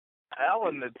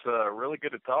Alan, it's really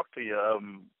good to talk to you.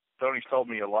 Tony's told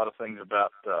me a lot of things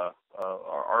about.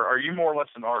 Are you more or less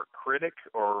an art critic,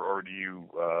 or do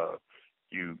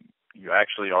you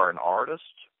actually are an artist,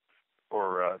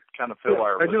 or kind of fill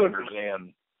our listeners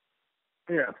in?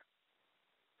 Yeah.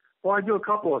 Well, I do a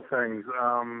couple of things.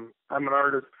 I'm an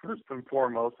artist first and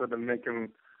foremost. I've been making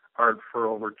art for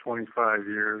over 25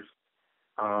 years.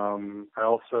 I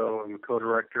also am a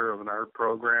co-director of an art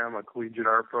program, a collegiate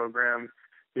art program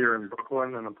here in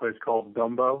Brooklyn in a place called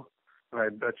Dumbo. And I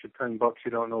bet you $10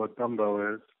 you don't know what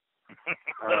Dumbo is.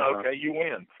 Okay, you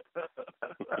win.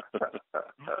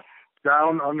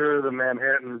 Down under the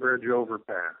Manhattan Bridge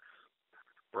overpass.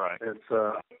 Right. It's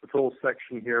a whole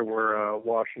section here where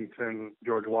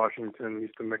George Washington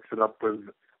used to mix it up with,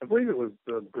 I believe it was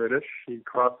the British. He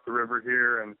crossed the river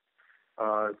here, and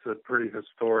it's a pretty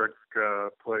historic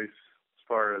place as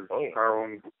far as our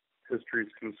own history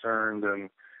is concerned. And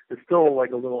it's still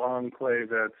like a little enclave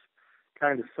that's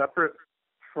kind of separate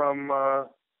from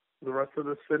the rest of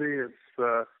the city.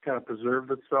 It's kind of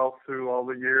preserved itself through all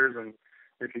the years. And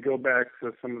if you go back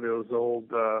to some of those old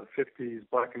 50s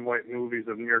black and white movies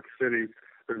of New York City,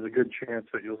 there's a good chance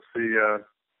that you'll see a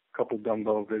couple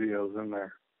Dumbo videos in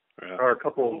there. Yeah. Or a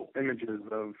couple images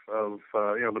of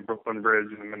the Brooklyn Bridge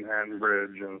and the Manhattan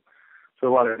Bridge, and so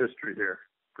a lot of history here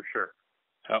for sure.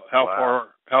 How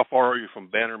far are you from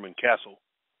Bannerman Castle?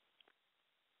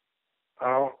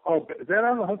 Is that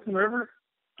on the Hudson River?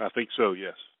 I think so.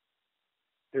 Yes.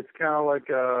 It's kind of like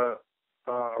a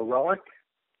relic.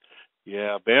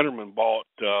 Yeah, Bannerman bought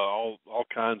all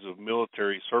kinds of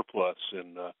military surplus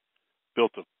and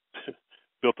built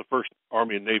the first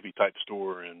Army and Navy type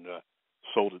store and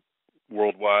sold it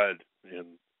worldwide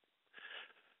and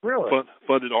really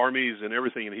funded armies and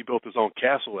everything. And he built his own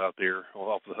castle out there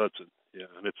off the Hudson. Yeah,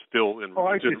 and it's still in. Oh,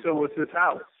 actually, so it's his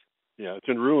house. Yeah, it's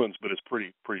in ruins, but it's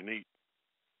pretty neat.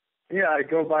 Yeah, I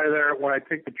go by there when I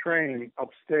take the train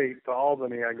upstate to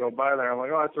Albany. I go by there. I'm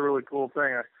like, oh, that's a really cool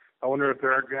thing. I wonder if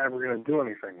they're ever going to do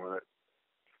anything with it.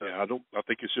 Yeah, I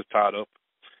think it's just tied up.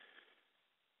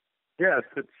 Yes,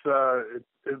 it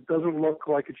doesn't look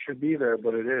like it should be there,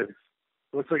 but it is.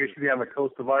 It looks like it should be on the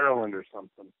coast of Ireland or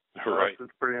something. Right.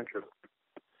 It's pretty interesting.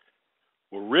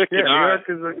 Well, Rick and I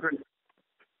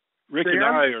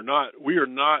are not. We're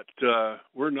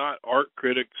not art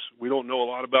critics. We don't know a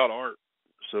lot about art,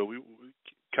 so we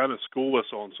kind of school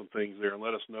us on some things there and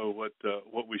let us know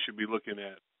what we should be looking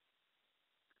at.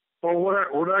 Well,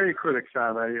 what are you critics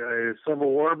on? Are you Civil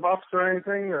War buffs or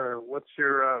anything, or what's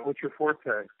your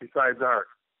forte besides art?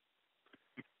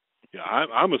 Yeah,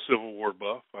 I'm a Civil War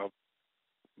buff. I've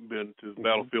been to the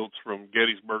battlefields from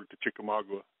Gettysburg to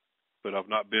Chickamauga, but I've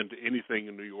not been to anything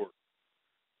in New York.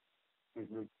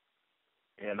 Mm-hmm.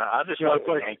 And I just like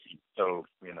the Yankees, so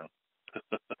you know.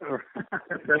 That's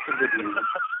a good reason.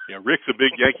 Yeah, Rick's a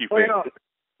big Yankee fan.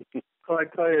 So I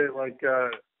tell you,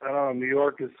 I don't know, New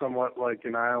York is somewhat like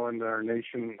an island or a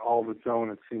nation all of its own,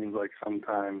 it seems like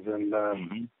sometimes. And,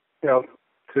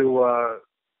 to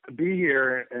be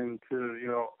here and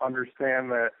to,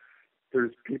 understand that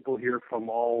there's people here from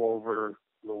all over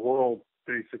the world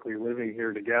basically living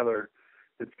here together,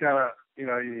 it's kind of,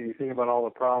 you think about all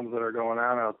the problems that are going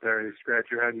on out there, you scratch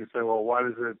your head and you say, well, why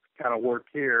does it kind of work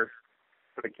here,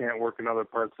 but it can't work in other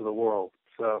parts of the world?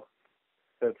 So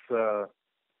it's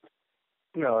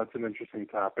it's an interesting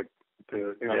topic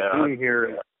to, being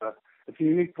here. It's a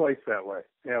unique place that way.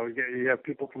 You have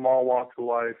people from all walks of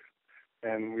life,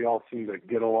 and we all seem to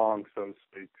get along, so to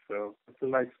speak. So it's a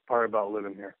nice part about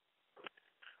living here.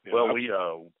 Yeah. Well, we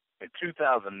in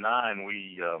 2009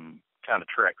 we kind of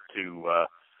trekked to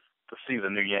see the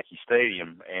new Yankee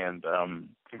Stadium, and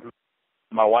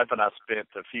my wife and I spent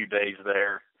a few days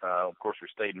there. Of course, we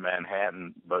stayed in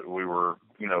Manhattan, but we were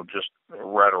just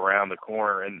right around the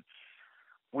corner, and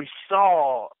we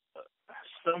saw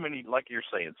so many, like you're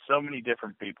saying, so many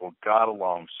different people got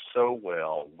along so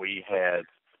well. We had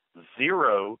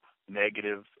zero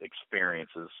negative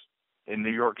experiences in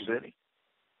New York City.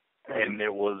 And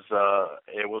it was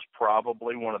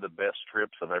probably one of the best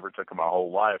trips I've ever took in my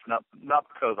whole life. Not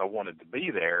because I wanted to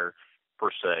be there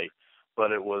per se,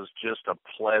 but it was just a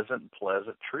pleasant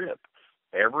trip.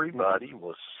 Everybody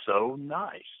was so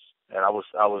nice, and I was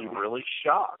really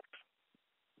shocked.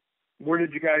 Where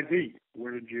did you guys eat?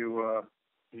 Where did you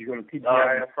go to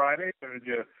TGI on Friday, or did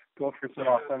you go for some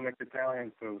authentic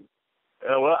Italian food?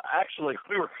 Well, actually,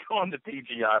 we were going to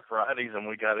TGI Fridays, and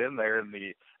we got in there, and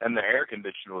the air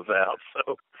conditioner was out,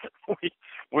 so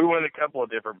we went a couple of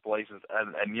different places,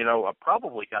 and I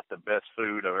probably got the best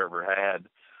food I've ever had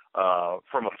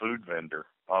from a food vendor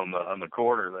on the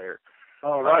corner there.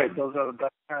 Oh, right. Those are the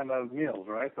best kind of meals,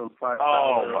 right? Those 5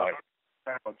 Oh,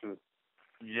 sandwiches.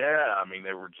 Yeah, I mean,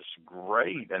 they were just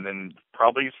great. And then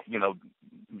probably,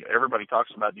 everybody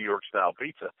talks about New York style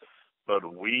pizza, but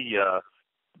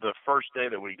the first day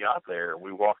that we got there,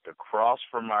 we walked across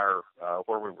from our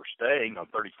where we were staying on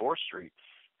 34th Street,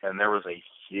 and there was a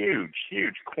huge,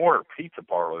 huge corner pizza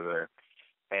parlor there,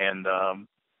 and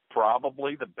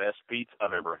probably the best pizza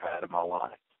I've ever had in my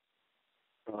life.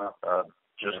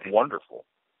 Just wonderful.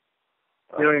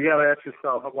 You got to ask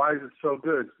yourself, why is it so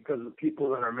good? It's because of the people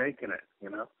that are making it,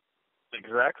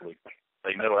 Exactly.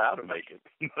 They know how to make it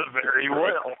very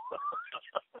well.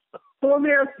 So let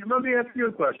me ask you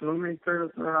a question. Let me turn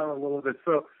this around a little bit.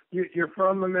 So you're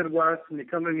from the Midwest, and you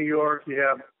come to New York. You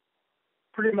have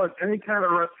pretty much any kind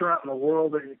of restaurant in the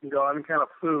world that you can go, any kind of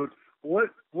food.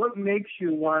 What makes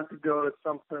you want to go to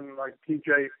something like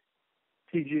TGIF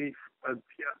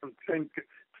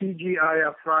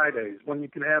Fridays, when you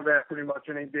can have that pretty much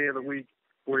any day of the week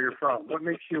where you're from? What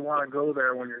makes you want to go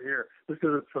there when you're here? Just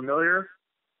because it's familiar?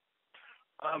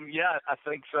 Yeah, I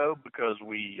think so, because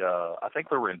I think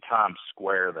we were in Times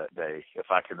Square that day, if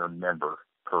I can remember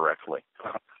correctly.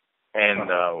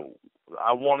 And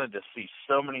I wanted to see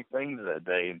so many things that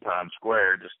day in Times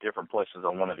Square, just different places I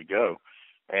wanted to go.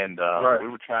 And we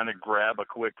were trying to grab a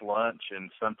quick lunch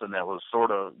and something that was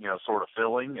sort of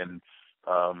filling, and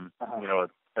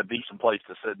a decent place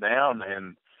to sit down.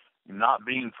 And not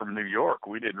being from New York,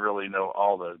 we didn't really know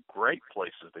all the great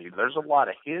places to eat. There's a lot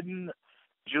of hidden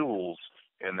jewels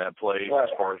in that place as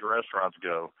far as restaurants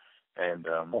go. And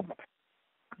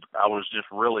I was just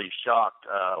really shocked.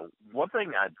 One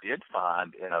thing I did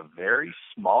find in a very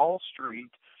small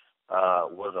street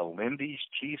was a Lindy's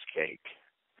cheesecake.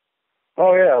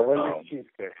 Oh, yeah, Lindy's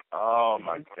cheesecake. Oh,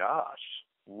 my gosh.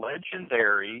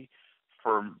 Legendary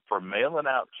for mailing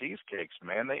out cheesecakes,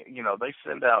 man. They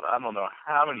send out, I don't know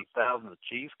how many thousands of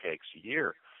cheesecakes a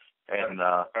year. And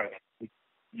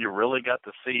you really got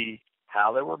to see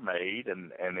how they were made,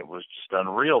 and it was just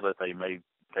unreal that they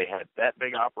had that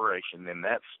big operation in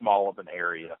that small of an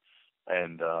area,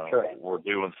 and were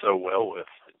doing so well with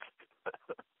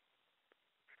it.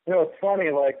 It's funny,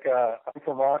 I'm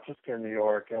from Rochester, New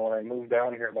York, and when I moved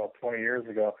down here about 20 years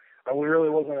ago, I really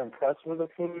wasn't impressed with the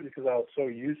food because I was so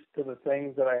used to the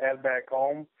things that I had back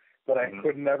home that I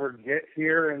could never get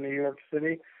here in New York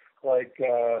City.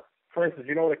 For instance,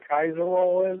 you know what a Kaiser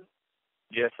roll is?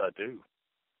 Yes, I do.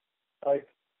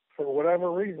 For whatever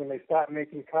reason, they stopped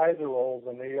making Kaiser rolls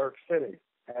in New York City,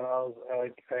 and I was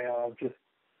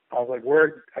like,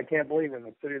 where? I can't believe in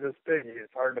the city this big,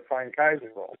 it's hard to find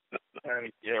Kaiser rolls.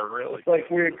 And yeah, really.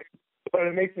 It's weird. What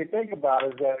it makes me think about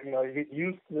is that you get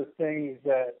used to the things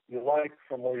that you like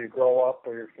from where you grow up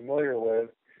or you're familiar with,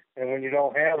 and when you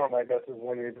don't have them, I guess is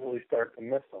when you really start to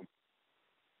miss them.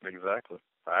 Exactly,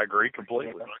 I agree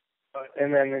completely.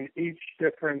 And then in each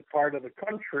different part of the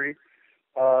country.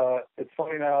 It's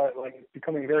funny now, it's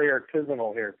becoming very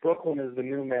artisanal here. Brooklyn is the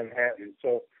new Manhattan.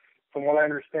 So from what I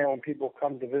understand, when people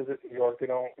come to visit New York, they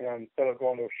don't, instead of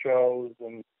going to shows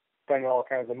and spending all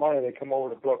kinds of money, they come over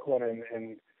to Brooklyn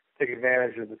and take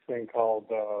advantage of this thing called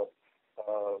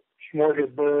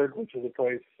Smorgasburg, which is a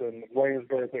place in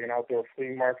Williamsburg, it's like an outdoor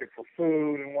flea market for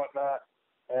food and whatnot.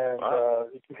 And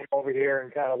you can come over here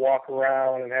and kind of walk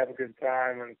around and have a good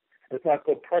time, and it's not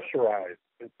so pressurized.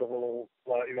 It's a little,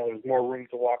 there's more room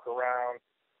to walk around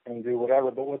and do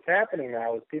whatever. But what's happening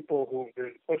now is people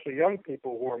especially young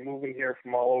people who are moving here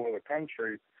from all over the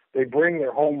country, they bring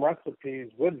their home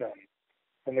recipes with them.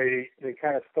 And they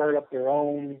kind of start up their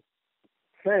own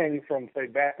thing from, say,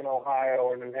 back in Ohio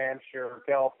or New Hampshire or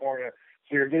California.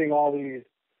 So you're getting all these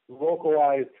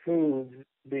localized foods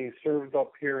being served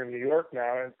up here in New York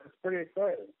now, and it's pretty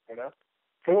exciting,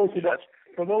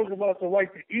 For those of us who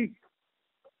like to eat.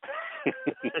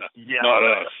 Yeah. Not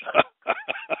us.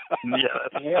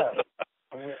 Yeah.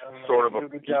 Sort of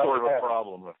a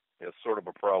problem. It's sort of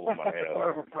a problem I have. Sort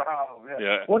of a problem.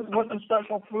 Yeah. What's the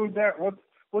special food there?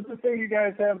 What's the thing you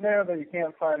guys have there that you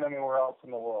can't find anywhere else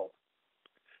in the world?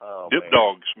 Dip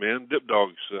dogs, man. Dip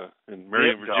dogs in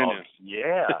Marion, Virginia. Dogs.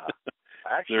 Yeah.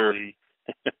 Actually.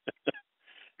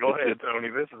 Go ahead, Tony.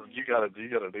 You gotta do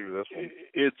this one.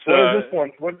 What is this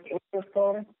one? What's this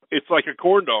called? It's like a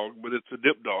corn dog, but it's a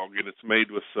dip dog, and it's made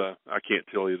with I can't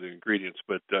tell you the ingredients,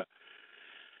 but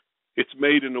it's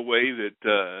made in a way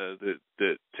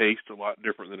that tastes a lot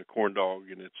different than a corn dog,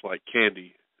 and it's like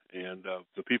candy. And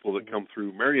the people that come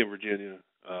through Marion, Virginia,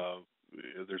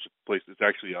 there's a place that's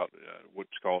actually out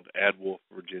what's called Adwolf,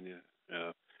 Virginia,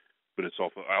 but it's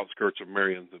off the outskirts of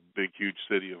Marion, the big, huge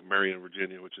city of Marion,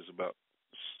 Virginia, which is about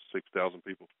 6,000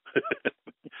 people.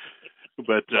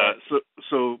 But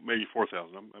so maybe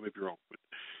 4,000. I may be wrong. But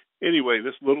anyway,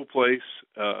 this little place,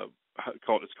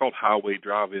 it's called Highway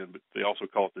Drive-In, but they also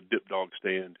call it the Dip Dog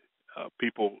Stand.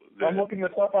 People that, I'm looking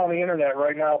this up on the internet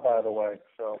right now, by the way.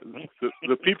 So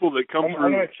the people that come through.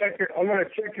 I'm gonna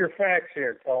check your facts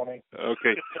here, Tony.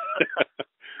 Okay.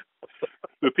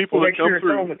 The people that come through. Make sure you're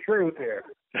telling the truth here.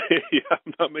 Yeah,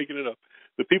 I'm not making it up.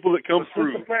 The people that come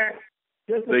through.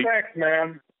 Just the facts,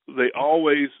 man. They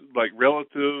always, like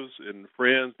relatives and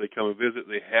friends, they come and visit.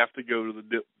 They have to go to the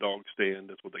Dip Dog Stand.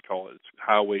 That's what they call it. It's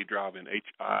Highway Drive-In,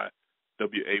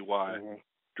 HIWAY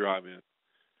Drive-In.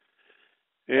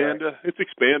 And it's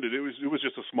expanded. It was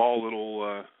just a small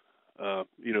little,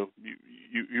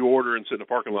 you order and sit in a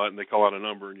parking lot, and they call out a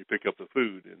number, and you pick up the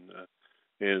food.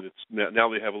 And it's now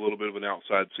they have a little bit of an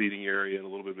outside seating area and a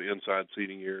little bit of an inside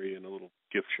seating area and a little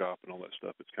gift shop and all that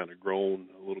stuff. It's kind of grown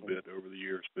a little bit over the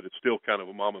years, but it's still kind of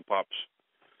a mom and pop's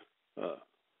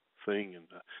thing. And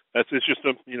it's just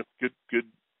good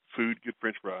food, good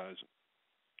French fries.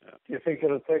 Do you think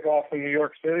it'll take off in New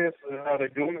York City? Are they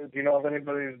doing it? Do you know if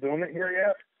anybody who's doing it here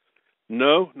yet?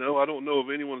 No, I don't know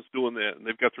of anyone that's doing that. And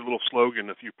they've got their little slogan.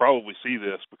 If you probably see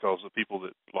this because the people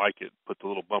that like it put the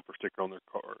little bumper sticker on their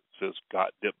car. It says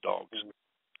 "Got Dip Dogs,"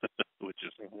 which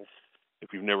is,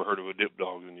 if you've never heard of a dip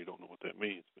dog, then you don't know what that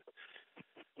means.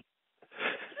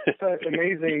 It's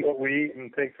amazing what we eat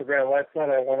and take for granted. Last night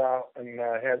I went out and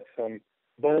had some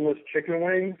boneless chicken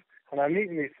wings, and I'm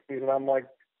eating these things, and I'm like,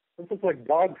 this is like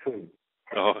dog food.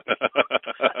 Oh.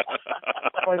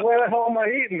 Like, why the hell am I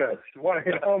eating this? Why,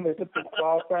 they put some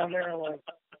sauce on there? I'm like,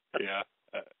 yeah.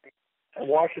 I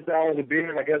wash it down with a beer,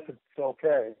 and I guess it's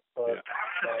okay. But,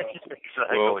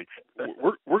 exactly.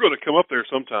 Well, we're going to come up there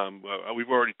sometime. We've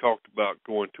already talked about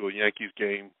going to a Yankees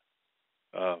game.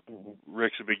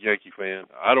 Rick's a big Yankee fan.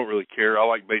 I don't really care. I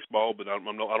like baseball, but I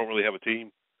don't really have a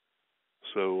team.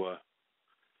 So,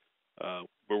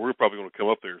 but we're probably going to come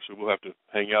up there, so we'll have to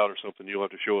hang out or something. You'll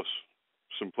have to show us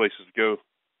some places to go.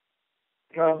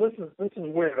 No, this is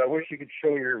weird. I wish you could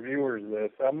show your viewers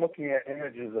this. I'm looking at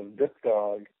images of Dip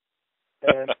Dog,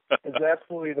 and it's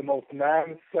absolutely the most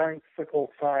nonsensical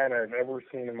sign I've ever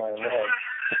seen in my life.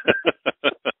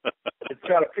 It's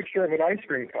got a picture of an ice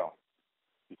cream cone.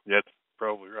 That's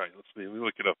probably right. Let's see. Let me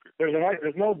look it up here.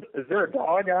 Is there a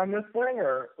dog on this thing,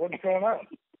 or what's going on?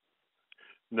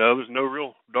 No, there's no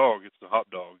real dog. It's a hot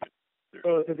dog.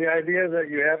 So is it the idea that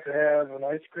you have to have an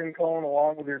ice cream cone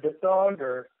along with your Dip Dog,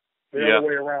 or the other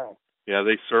way around? Yeah,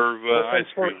 they serve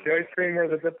ice cream. The ice cream or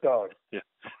the Dip Dog? Yeah.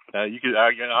 You could.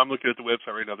 I'm looking at the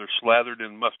website right now. They're slathered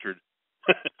in mustard.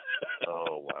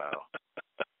 Oh, wow.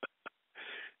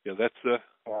 Yeah, that's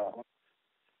wow.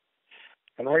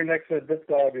 And right next to the Dip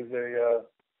Dog is a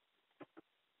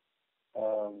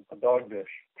dog dish.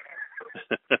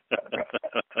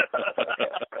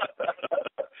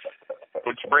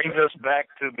 Which brings us back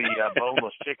to the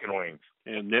boneless chicken wings.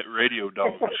 And net radio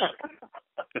dogs.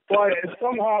 Well,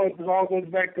 somehow it all goes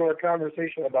back to our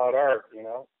conversation about art,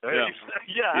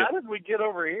 Yeah, how did we get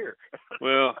over here?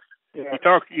 Well, you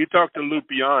talk to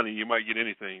Lupiani, you might get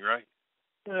anything, right?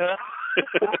 Yeah.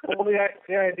 Well, the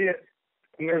idea,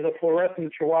 and there's a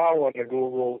fluorescent chihuahua in the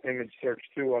Google image search,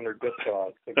 too, under Dip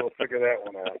Dog, so go figure that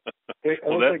one out. It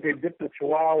looks like they dipped the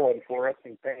chihuahua in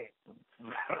fluorescent paint.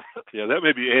 Yeah, that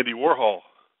may be Andy Warhol.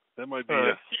 That might be.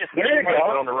 There you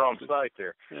go. On the wrong site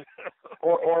there.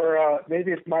 or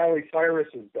maybe it's Miley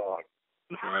Cyrus's dog.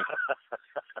 Right.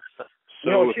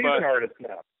 So she's an artist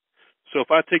now. So if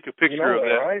I take a picture of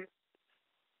that, right?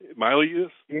 Miley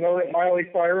is? You know that Miley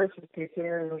Cyrus is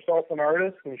considering herself an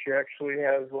artist, and she actually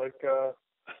has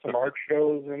some art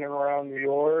shows in and around New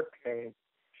York, and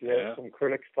she has some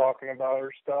critics talking about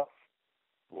her stuff.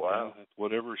 Wow, that's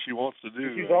whatever she wants to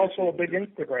do. She's also a big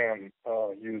Instagram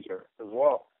user as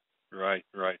well. Right.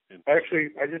 And actually,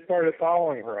 I just started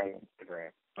following her on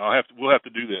Instagram. We'll have to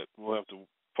do that. We'll have to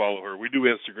follow her. We do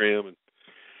Instagram, and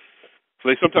so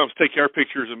they sometimes take our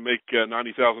pictures and make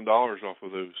 $90,000 off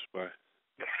of those by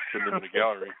putting them in the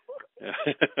gallery.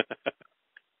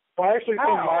 Well, I actually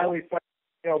think Miley,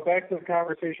 back to the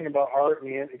conversation about art,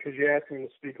 and because you asked me to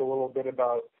speak a little bit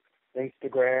about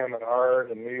Instagram and art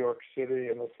and New York City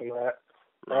and this and that.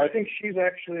 Right. And I think she's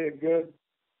actually a good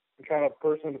kind of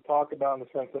person to talk about in the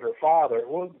sense that her father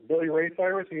was Billy Ray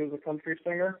Cyrus. He was a country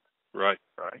singer. Right.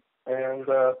 And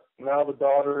now the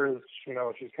daughter is,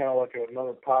 she's kind of like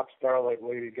another pop star like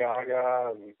Lady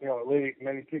Gaga. And,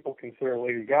 many people consider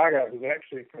Lady Gaga, who's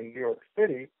actually from New York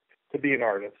City, to be an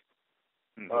artist.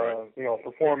 Right.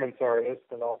 Performance artist,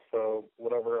 and also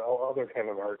whatever other kind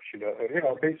of art she does.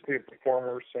 Basically a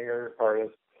performer, singer,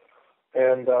 artist.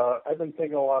 And I've been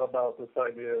thinking a lot about this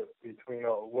idea between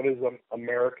what is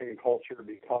American culture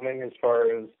becoming, as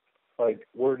far as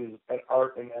where does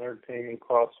art and entertainment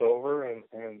cross over, and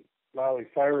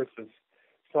Cyrus is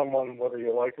someone, whether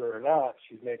you like her or not,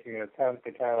 she's making an attempt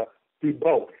to kind of do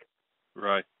both.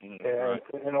 Right. And right.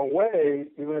 in a way,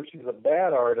 even if she's a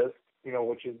bad artist,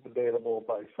 which is debatable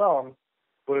by some,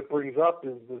 what it brings up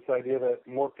is this idea that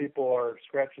more people are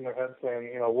scratching their heads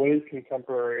saying, what is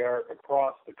contemporary art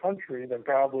across the country than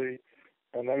probably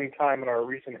at any time in our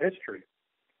recent history.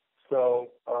 So,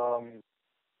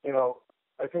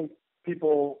 I think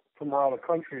people from around the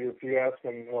country, if you ask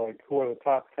them, who are the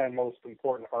top 10 most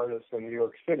important artists in New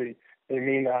York City, they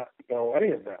may not know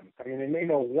any of them. I mean, they may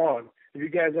know one. Have you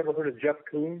guys ever heard of Jeff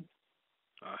Koons?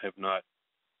 I have not.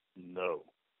 No.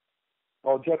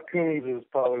 Well, Jeff Koons is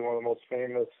probably one of the most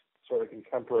famous sort of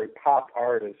contemporary pop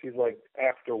artists. He's like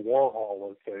after Warhol,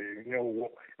 let's say.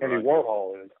 Andy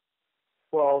Warhol is.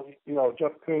 Well,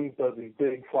 Jeff Koons does these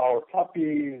big flower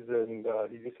puppies, and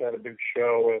he just had a big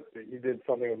show. He did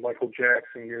something with Michael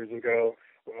Jackson years ago,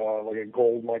 like a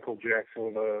gold Michael Jackson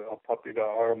with a puppy,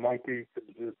 or a monkey,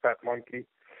 his pet monkey.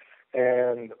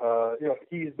 And,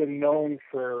 he's been known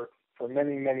for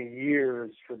many, many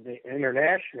years for being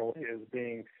internationally as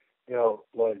being,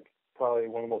 like probably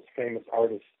one of the most famous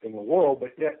artists in the world.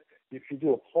 But yet, if you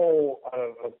do a poll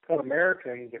of 10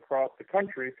 Americans across the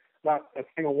country, not a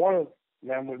single one of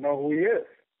them would know who he is.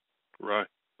 Right.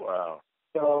 Wow.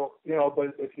 So,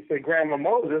 but if you say Grandma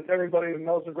Moses, everybody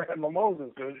knows who Grandma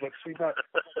Moses is, but she's not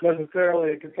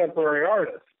necessarily a contemporary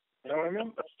artist. You know what I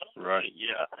mean? Right.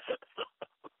 Yeah.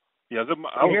 Yeah.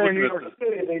 Here in New York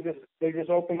City, they just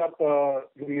opened up the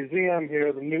museum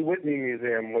here, the New Whitney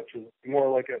Museum, which is more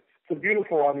like it's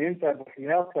beautiful on the inside, but from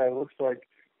the outside it looks like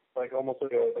almost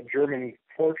like a German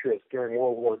fortress during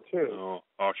World War II. Oh,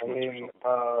 I mean,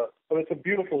 but it's a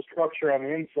beautiful structure on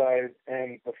the inside,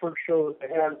 and the first show that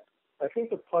they had, I think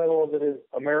the title of it is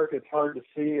America It's Hard to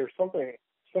See or something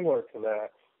similar to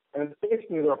that. And it's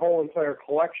basically their whole entire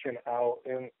collection out,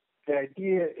 and the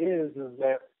idea is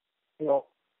that,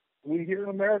 we here in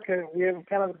America, we have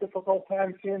kind of a difficult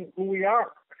time seeing who we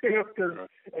are, because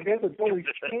I guess it's always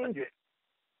changing.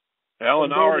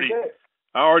 Alan, I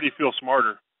already feel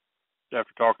smarter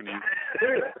after talking to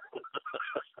you.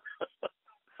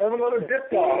 Have another dip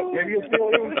dog. Maybe you'll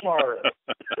feel even smarter.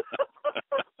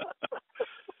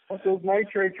 Let those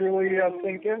nitrates really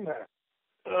sink in there.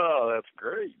 Oh, that's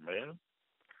great, man.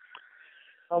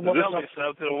 Tell me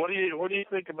something. What do you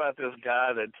think about this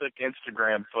guy that took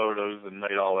Instagram photos and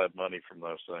made all that money from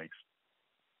those things?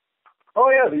 Oh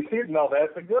yeah,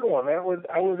 that's a good one. I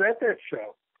was at that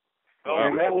show. Oh,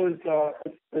 and really? That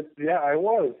was I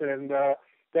was, and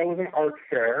that was an art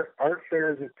fair. Art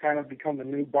fairs have kind of become the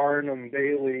new Barnum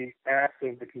Bailey act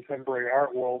of the contemporary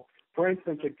art world. For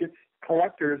instance, it gets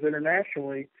collectors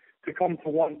internationally to come to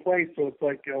one place, so it's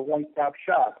like a one-stop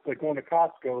shop. It's like going to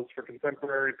Costco's for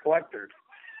contemporary collectors.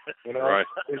 Right.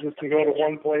 They just can go to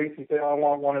one place and say, I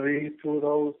want one of these, 2 of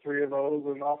those, 3 of those,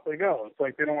 and off they go. It's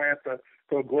like they don't have to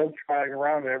go globe-trotting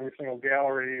around to every single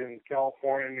gallery in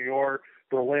California, New York,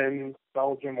 Berlin,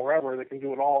 Belgium, wherever. They can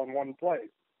do it all in one place.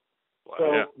 Wow.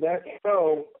 So Yeah. that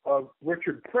show of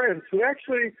Richard Prince, who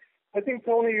actually, I think,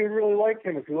 Tony, you'd really like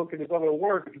him. If you look at his other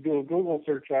work, if you do a Google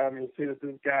search on him, you'll see that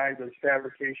this guy does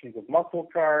fabrications of muscle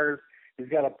cars. He's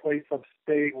got a place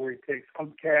upstate where he takes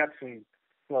hubcaps and,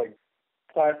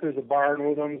 plasters a barn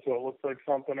with them so it looks like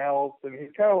something else. And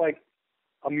he's kind of like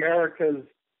America's,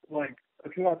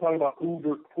 if you want to talk about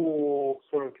uber cool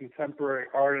sort of contemporary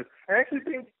artist. I actually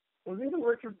think, was it even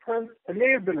Richard Prince? It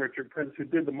may have been Richard Prince who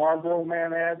did the Marlboro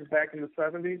Man ads back in the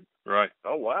 70s. Right.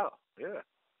 Oh, wow. Yeah.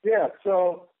 Yeah,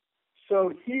 so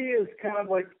he is kind of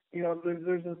like,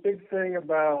 there's a big thing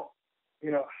about,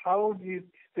 how do you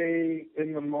stay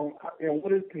in the moment?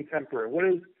 What is contemporary? What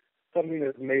is something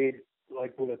that's made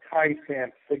with a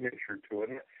timestamp signature to it?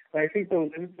 And I think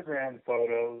those Instagram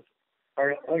photos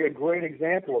are like a great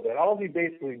example of that. All he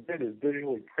basically did is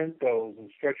digitally print those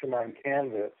and stretch them on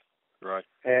canvas. Right.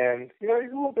 And, he's a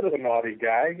little bit of a naughty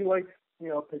guy. He likes,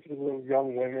 pictures of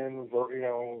young women,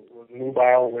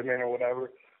 nubile women or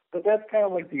whatever. But that's kind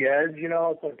of like the edge,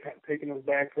 it's like taking us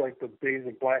back to the days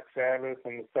of Black Sabbath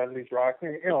and the 70s rock.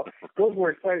 Those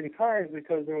were exciting times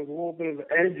because there was a little bit of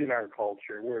edge in our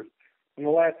culture, where in the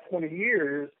last 20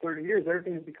 years, 30 years,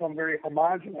 everything's become very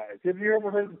homogenized. Have you ever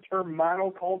heard the term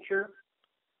monoculture?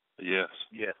 Yes.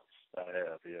 Yes, I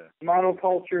have, yeah.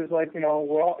 Monoculture is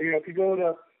if you go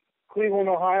to Cleveland,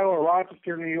 Ohio, or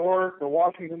Rochester, New York, or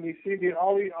Washington, D.C.,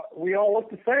 we all look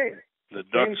the same. The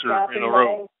ducks are in a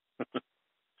row.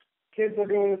 Kids are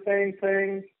doing the same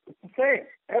thing. It's the same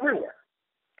everywhere.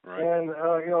 Right. And,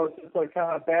 it's just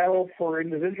kind of battle for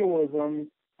individualism.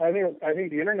 I think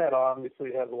the internet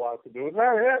obviously has a lot to do with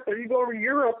that. But you go over to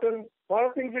Europe, and a lot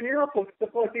of things in Europe look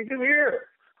like they do here.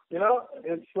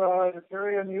 It's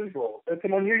very unusual. It's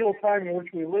an unusual time in which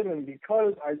we live in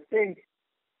because I think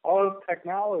of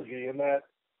technology and that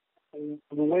the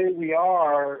way we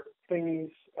are,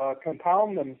 things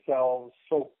compound themselves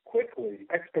so quickly,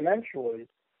 exponentially,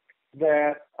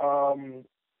 that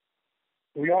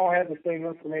we all have the same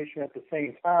information at the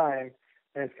same time,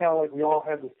 and it's kind of like we all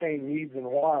have the same needs and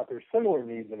wants, or similar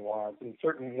needs and wants in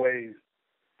certain ways.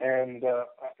 And,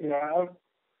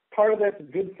 part of that's a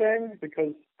good thing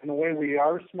because in a way we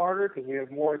are smarter because we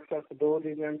have more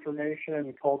accessibility to information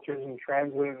and cultures and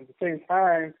trends. And at the same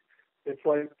time, it's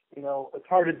like, it's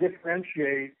hard to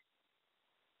differentiate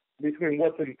between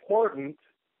what's important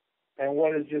and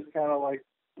what is just kind of like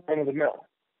run of the mill.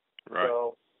 Right.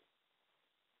 So,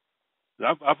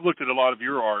 I've looked at a lot of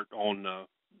your art on,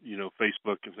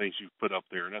 Facebook and things you've put up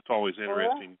there, and that's always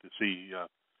interesting to see,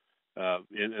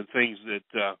 and things that,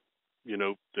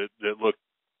 that look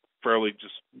fairly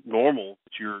just normal,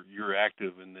 but you're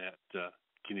active in that.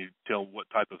 Can you tell what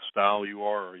type of style you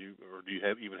are, or do you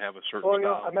even have a certain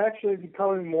style? I'm actually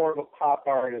becoming more of a pop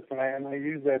artist, and I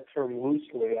use that term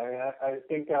loosely. I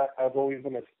think I've always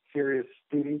been a serious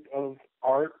student of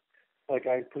art. Like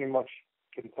I pretty much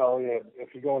can tell you,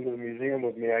 if you go into the museum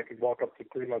with me, I could walk up to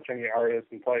pretty much any artist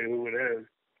and tell you who it is.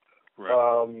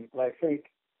 Right. I think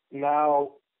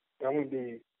now I'm going to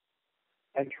be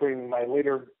entering my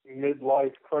later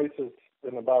midlife crisis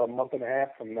in about a month and a half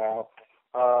from now.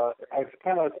 I've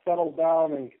kind of settled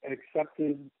down and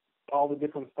accepted all the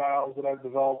different styles that I've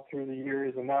developed through the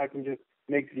years, and now I can just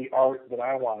make the art that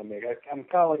I want to make. I'm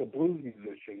kind of like a blues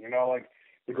musician, like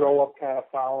you grow up kind of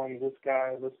following this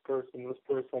guy, this person,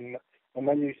 and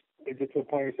then you get to a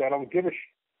point where you say, I don't give a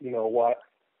what,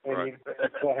 and right.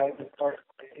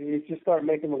 you just start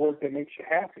making the work that makes you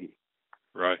happy.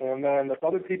 Right. And then if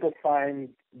other people find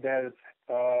that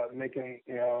it's making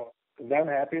them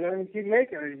happy, then you keep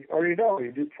making it, or you don't.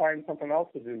 You just find something else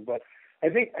to do. But I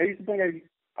used to think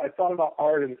I thought about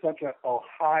art in such a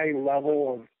high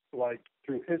level of like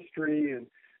through history and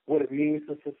what it means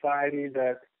to society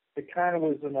that it kind of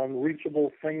was an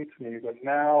unreachable thing to me. But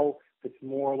now it's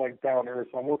more like down to earth.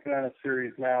 So I'm working on a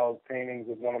series now of paintings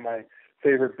with one of my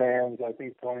favorite bands. I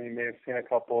think Tony may have seen a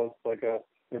couple. It's like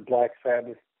they're Black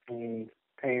Sabbath themed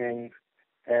paintings,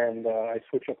 and I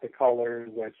switch up the colors,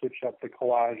 I switch up the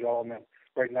collage element.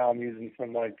 Right now I'm using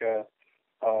some like kind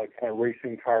of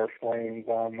racing car flames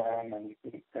on them,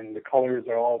 and the colors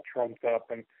are all trumped up,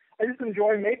 and I just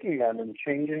enjoy making them and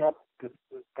changing up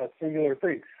a singular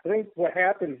thing. I think what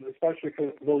happens, especially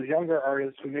for those younger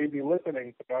artists who may be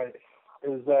listening tonight,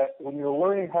 is that when you're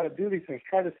learning how to do these things,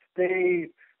 try to stay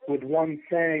with one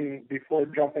thing before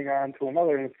jumping on to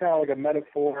another, and it's kind of like a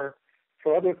metaphor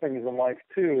for other things in life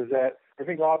too, is that I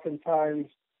think oftentimes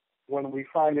when we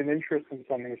find an interest in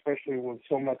something, especially with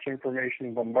so much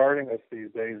information bombarding us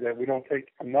these days, that we don't take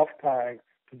enough time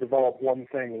to develop one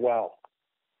thing well.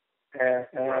 And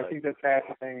right. I think that's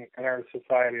happening in our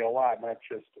society a lot, not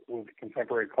just with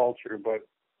contemporary culture, but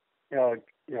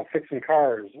fixing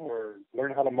cars or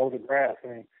learn how to mow the grass. I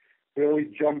mean, we always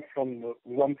jump from the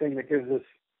one thing that gives us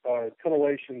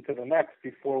titillation to the next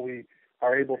before we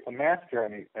are able to master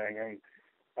anything. And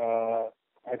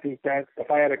I think that if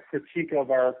I had a critique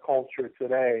of our culture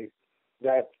today,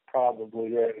 that's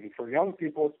probably it. And for young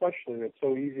people especially, it's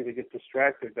so easy to get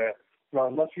distracted that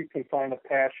unless you can find a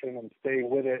passion and stay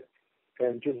with it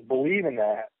and just believe in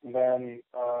that, then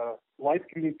life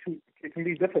can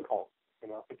be difficult.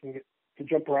 It can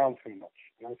jump around too much.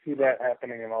 And I see that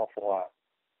happening an awful lot.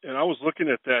 And I was looking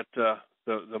at that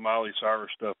the Miley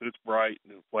Cyrus stuff. It's bright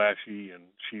and flashy, and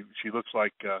she looks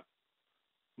like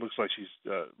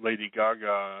she's Lady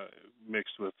Gaga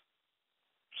mixed with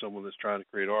someone that's trying to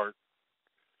create art.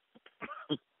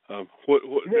 But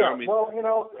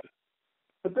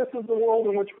this is the world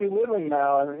in which we live in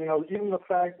now, and even the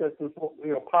fact that this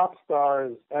pop star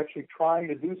is actually trying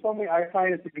to do something, I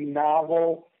find it to be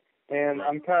novel, and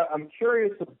I'm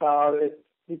curious about it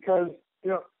because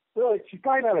really she's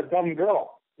probably not a dumb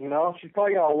girl. She's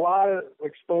probably got a lot of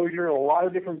exposure, a lot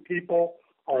of different people,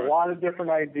 a lot of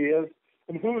different ideas,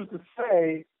 and who's to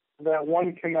say that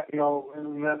one cannot, in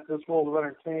this world of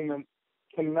entertainment,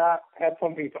 cannot have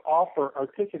something to offer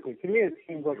artistically? To me, it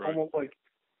seems like almost like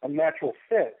a natural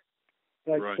fit.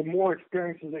 Like the more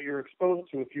experiences that you're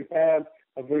exposed to, if you have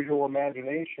a visual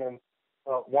imagination,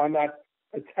 why not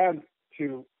attempt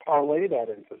to parlay that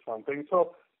into something?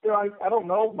 So, I don't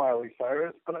know Miley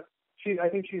Cyrus, but I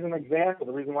think she's an example.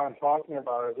 The reason why I'm talking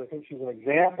about her is I think she's an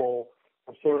example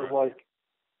of sort of like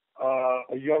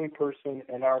a young person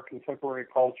in our contemporary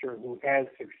culture who has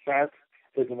success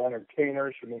as an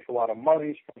entertainer. She makes a lot of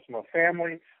money. She comes from a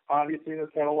family, obviously,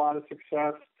 that's had a lot of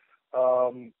success.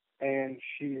 and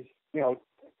she's,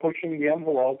 pushing the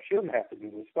envelope. She doesn't have to do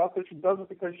this stuff, but she does it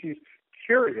because she's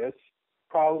curious,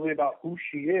 probably about who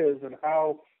she is and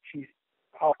how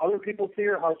other people see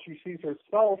her, how she sees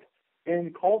herself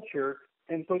in culture,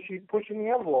 and so she's pushing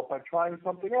the envelope by trying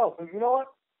something else. And you know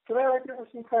what? For that, I give her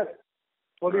some credit.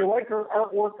 Whether you like her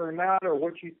artwork or not, or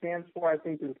what she stands for, I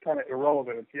think is kind of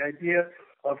irrelevant. It's the idea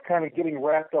of kind of getting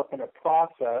wrapped up in a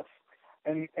process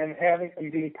and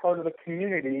being part of a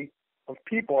community of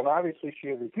people. And obviously, she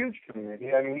has a huge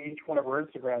community. I mean, each one of her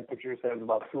Instagram pictures has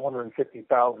about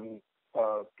 250,000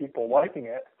 people liking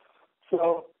it.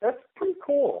 So that's pretty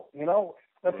cool.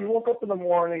 If you woke up in the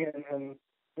morning and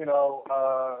I don't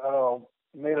know,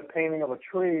 made a painting of a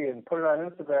tree and put it on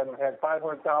Instagram and had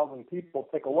 500,000 people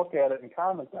take a look at it and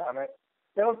comment on it,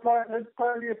 that'd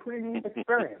probably be a pretty neat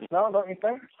experience. No, don't you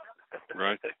think?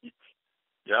 Right.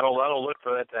 Yeah, I don't look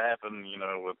for that to happen,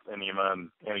 with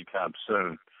anytime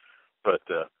soon. But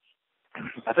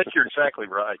I think you're exactly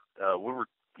right. We were,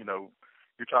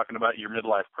 you're talking about your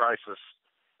midlife crisis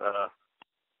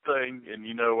thing, and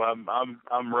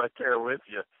I'm right there with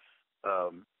you.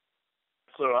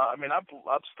 So I mean,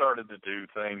 I've started to do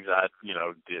things I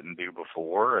didn't do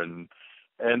before, and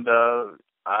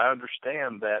I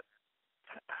understand that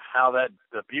how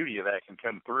the beauty of that can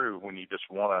come through when you just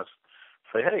want to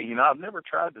say, hey, I've never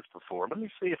tried this before. Let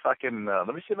me see if I can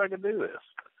do this.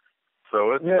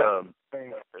 So it's it's a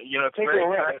very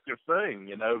attractive thing,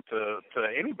 to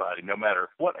anybody, no matter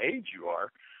what age you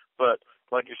are. But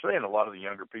like you're saying, a lot of the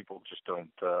younger people just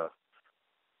don't.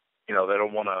 They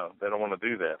don't want to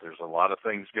do that. There's a lot of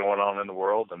things going on in the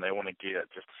world, and they want to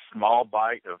get just a small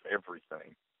bite of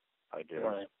everything, I guess.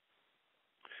 Right.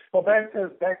 Well, back to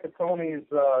Tony's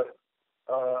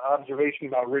observation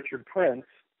about Richard Prince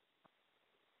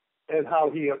and how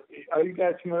are you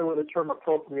guys familiar with the term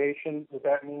appropriation? What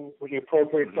that means? When you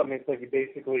appropriate something, it's like you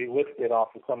basically lift it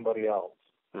off of somebody else.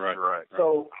 Right.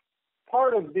 So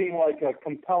part of being like a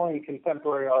compelling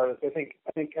contemporary artist, I think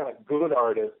kind of good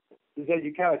artist, is that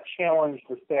you kind of challenge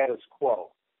the status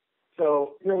quo.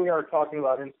 So here we are talking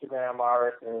about Instagram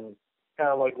art and kind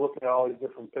of like looking at all these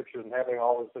different pictures and having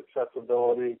all this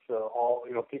accessibility to all,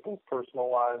 people's personal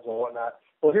lives and whatnot.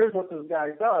 Well, here's what this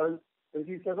guy does, is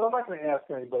he says, I'm not going to ask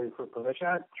anybody for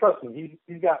permission. Trust me,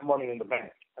 he's got money in the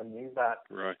bank. I mean, he's not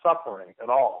suffering at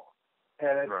all.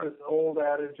 And it's this old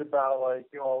adage about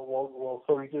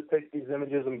so he just takes these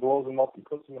images and blows them up and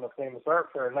puts them in a famous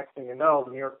art fair. And next thing you know,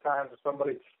 the New York Times or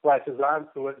somebody latches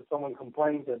onto it and someone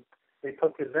complains that they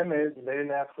took his image and they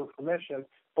didn't ask for permission.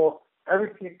 Well, every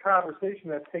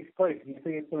conversation that takes place, do you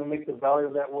think it's going to make the value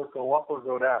of that work go up or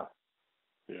go down?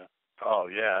 Yeah. Oh,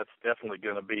 yeah, it's definitely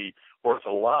going to be worth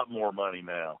a lot more money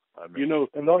now. I mean,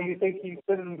 and don't you think he's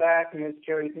sitting back in his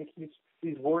chair? You think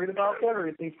he's worried about that, or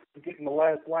you think he's getting the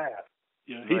last laugh?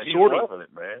 Yeah, he's sort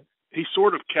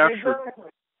of captured.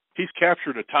 Exactly. He's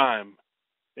captured a time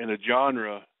and a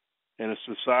genre and a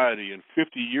society. And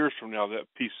 50 years from now, that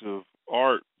piece of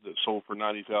art that sold for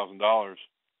 $90,000,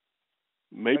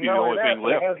 maybe the only thing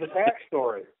left. It has a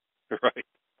backstory. Right.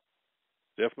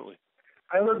 Definitely.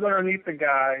 I lived underneath a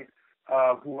guy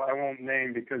who I won't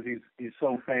name because he's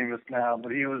so famous now,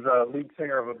 but he was a lead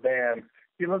singer of a band.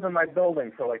 He lived in my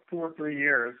building for like 2 or 3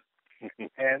 years.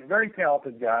 And very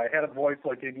talented guy, had a voice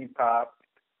like Iggy Pop,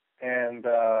 and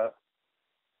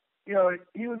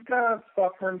he was kind of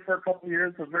suffering for a couple of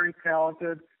years, but very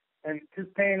talented. And his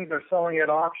paintings are selling at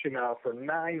auction now for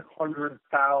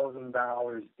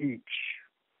 $900,000 each.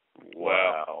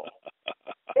 Wow!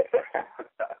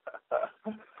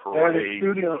 And his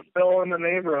studio still in the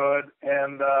neighborhood,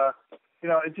 and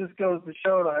it just goes to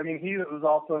show that. I mean, he was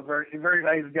also a very, very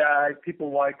nice guy. People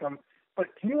like him.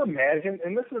 But can you imagine?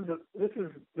 And this is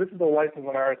the life of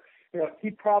an artist. He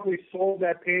probably sold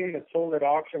that painting that sold at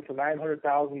auction for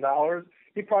 $900,000.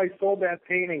 He probably sold that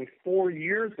painting 4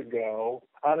 years ago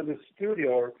out of his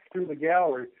studio or through the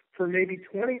gallery for maybe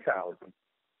 $20,000.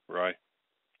 Right.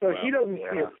 So he doesn't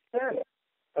see a cent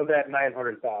of that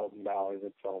 $900,000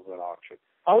 that sells at auction.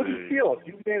 How would you feel if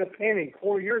you made a painting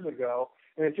 4 years ago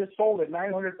and it just sold at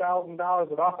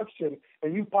 $900,000 at auction,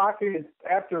 and you pocketed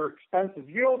after expenses?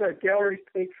 You know that galleries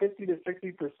take 50 to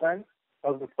 60%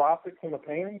 of the profit from the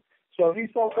painting. So if you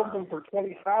sell something for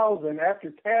 $20,000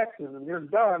 after taxes and you're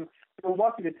done, you're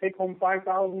lucky to take home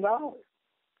 $5,000.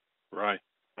 Right.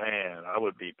 Man, I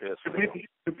would be pissed.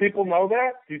 Do people know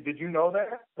that? Did you know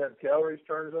that galleries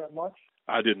charge that much?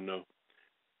 I didn't know.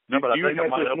 No, but I think I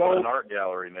might open an art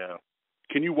gallery now.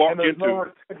 Can you walk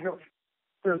into?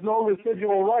 There's no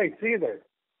residual rights either.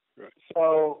 Right.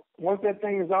 So once that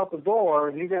thing is out the door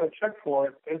and you got a check for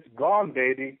it, it's gone,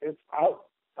 baby. It's out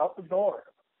the door.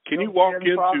 Can you walk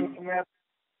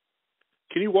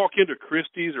into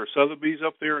Christie's or Sotheby's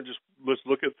up there and just let's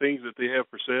look at things that they have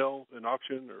for sale and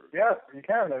auction? Or yes, you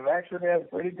can. They actually have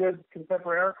pretty good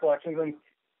contemporary art collections. And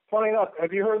funny enough,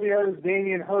 have you heard of the artist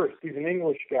Damien Hirst? He's an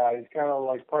English guy. He's kind of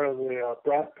like part of the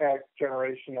Brat Pack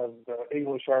generation of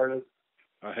English artists.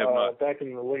 I have not. Back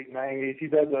in the late '90s, he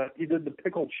did the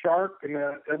pickled shark. And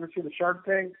ever see the Shark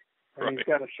Tank? And right. He's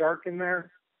got a shark in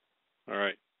there. All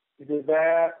right. He did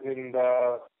that, and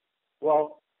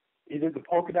he did the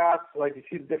polka dots. Like you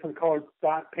see the different colored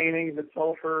dot paintings that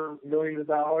sell for millions of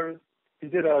dollars. He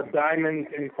did a diamond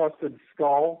encrusted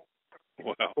skull.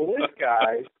 Wow. Well, this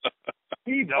guy,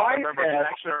 he I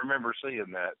actually remember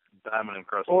seeing that diamond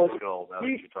encrusted skull.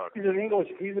 He's an English.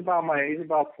 He's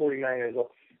about 49 years old.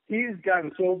 He's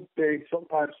gotten so big, so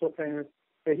famous,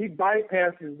 that he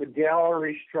bypasses the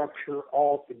gallery structure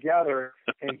altogether,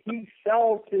 and he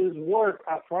sells his work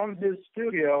from his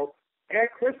studio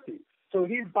at Christie's. So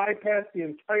he's bypassed the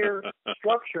entire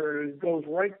structure and goes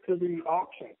right to the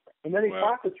auction. And then he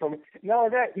profits from it. Not only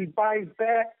that, he buys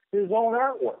back his own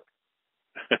artwork.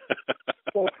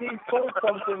 So if he sold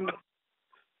something,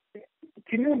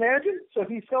 can you imagine? So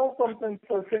he sells something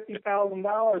for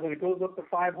 $50,000 and it goes up to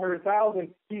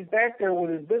 $500,000. He's back there with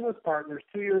his business partners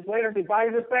 2 years later and he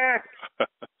buys it back.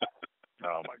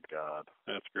 Oh my God,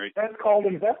 that's great. That's called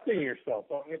investing in yourself,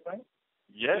 don't you think?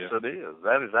 Yes, it is.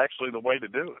 That is actually the way to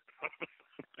do it.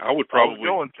 I would probably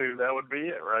that would be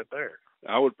it right there.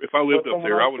 I would, if I lived up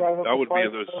there, I would be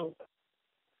in those.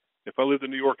 If I lived in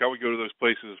New York, I would go to those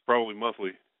places probably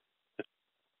monthly.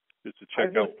 Just to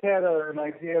check out. I just had an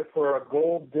idea for a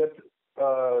gold dip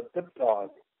dog.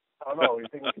 I don't know. You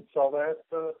think we could sell that?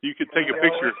 You could take a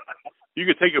picture. You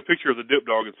could take a picture of the dip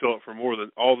dog and sell it for more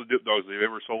than all the dip dogs they've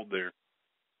ever sold there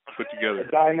put together.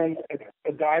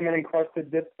 A diamond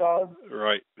encrusted dip dog.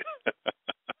 Right.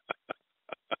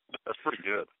 That's pretty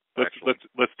good.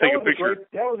 Let's take a picture.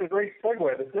 That was a great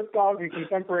segue. The dip dog in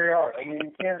contemporary art. I mean,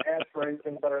 you can't ask for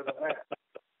anything better than that.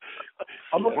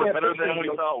 We're better than we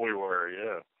thought we were.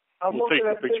 Yeah. I'm looking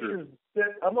at pictures.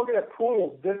 I'm looking at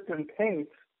poodles dipped in paint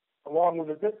along with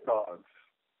the dip dogs.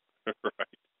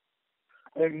 Right.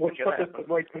 And which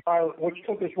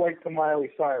took us right to Miley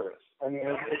Cyrus. I mean,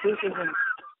 if this isn't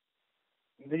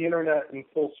the internet in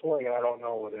full swing, I don't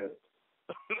know what is.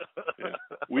 Yeah.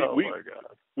 My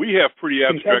God. We have pretty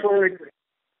abstract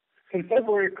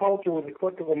contemporary culture with a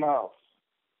click of a mouse.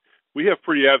 We have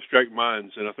pretty abstract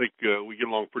minds, and I think we get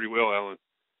along pretty well, Alan.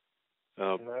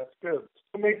 That's good.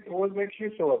 What makes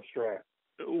you so abstract?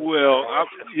 Well,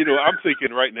 I'm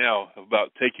thinking right now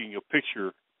about taking a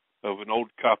picture of an old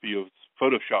copy of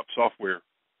Photoshop software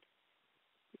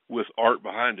with art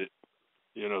behind it.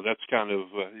 That's kind of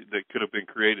that could have been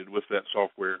created with that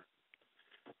software.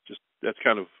 Just that's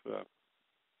kind of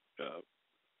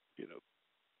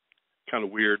kind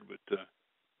of weird, but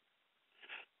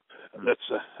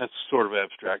that's sort of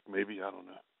abstract, maybe. I don't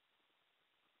know.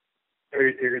 Are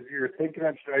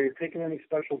you taking any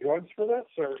special drugs for this,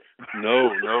 or?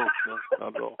 No, not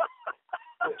at all.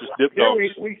 Just dip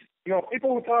dogs. We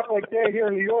people who talk like that here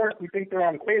in New York, we think they're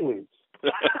on Quaaludes.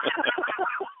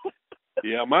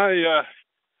 Yeah,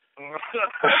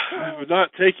 I've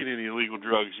not taken any illegal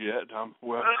drugs yet.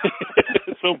 Well,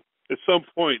 at some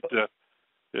point,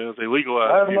 if they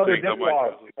legalize, I have another dip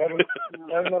dog. I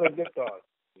have another dip dog.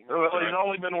 Well, he's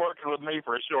only been working with me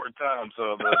for a short time,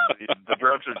 so the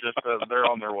drugs are just they're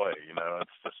on their way. It's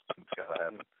gotta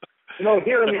happen.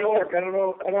 Here in New York, I don't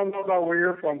know about where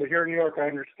you're from, but here in New York, I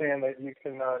understand that you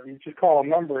can you just call a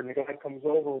number and the guy comes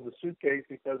over with a suitcase.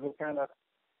 He says, "What kind of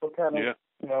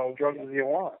drugs do you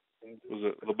want?" Was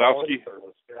it Lebowski?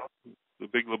 The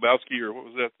Big Lebowski, or what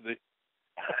was that today?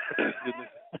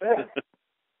 Yeah.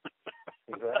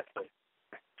 Exactly.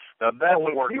 Now that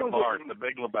would work hard. The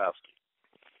Big Lebowski.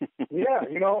 Yeah,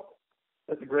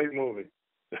 that's a great movie.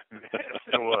 Yes,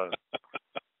 it was.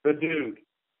 The Dude.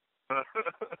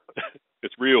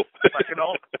 It's real.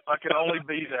 I can only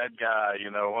be that guy,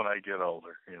 when I get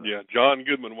older. Yeah, John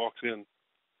Goodman walks in.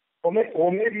 Well,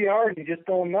 maybe you are, and you just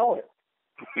don't know it.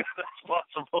 That's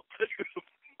possible too.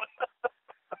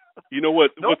 You know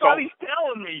what? Nobody's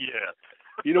telling me yet.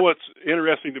 You know what's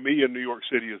interesting to me in New York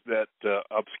City is that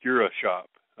Obscura shop.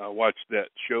 I watched that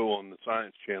show on the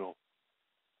Science Channel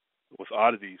with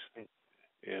oddities.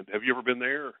 And have you ever been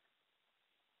there?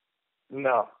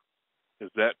 No. Is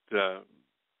that? Do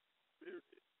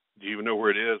you even know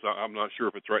where it is? I'm not sure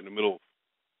if it's right in the middle of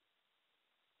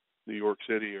New York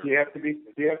City. Or... Do you have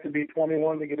to be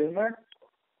 21 to get in there?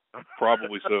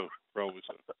 Probably so.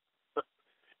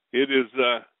 It is.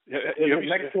 Is it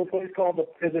next to a place called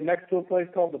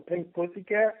the Pink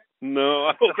Pussycat? No,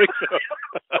 I don't think so.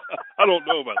 I don't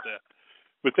know about that.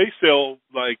 But they sell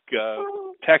like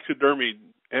taxidermy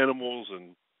animals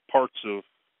and parts of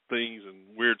things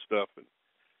and weird stuff, and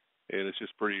it's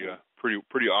just pretty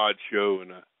odd show.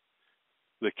 And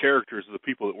the characters of the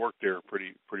people that work there are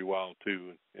pretty wild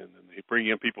too. And then they bring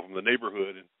in people from the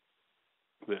neighborhood and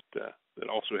that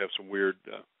also have some weird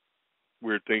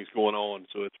things going on.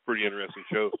 So it's a pretty interesting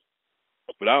show.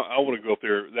 But I want to go up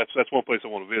there. That's one place I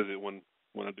want to visit when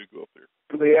I do go up there.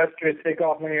 Do they ask you to take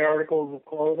off many articles of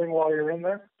clothing while you're in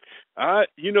there? There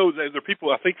are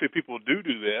people. I think that people do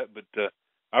that, but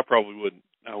I probably wouldn't.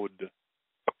 I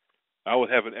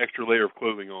would have an extra layer of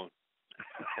clothing on.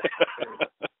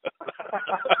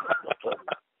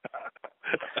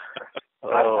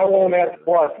 I won't ask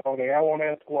what, Tony. I won't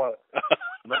ask what.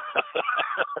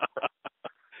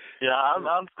 Yeah,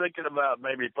 I'm thinking about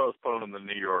maybe postponing the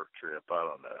New York trip. I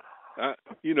don't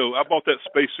know. I bought that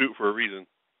spacesuit for a reason.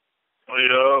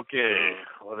 Okay,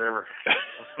 whatever.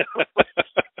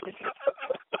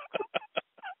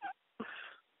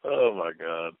 Oh my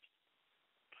God.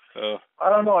 I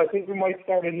don't know. I think we might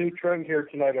start a new trend here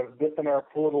tonight of dipping our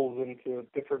poodles into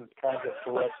different kinds of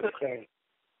fluorescent paint.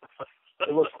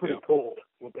 It looks pretty cool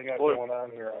what they got going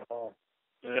on here at home.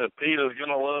 Yeah, Peter's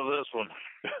gonna love this one.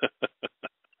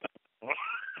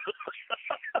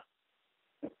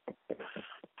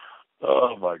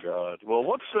 Oh my God! Well,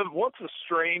 what's the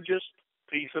strangest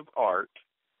piece of art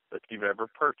that you've ever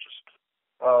purchased?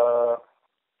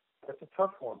 That's a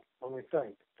tough one. Let me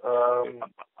think.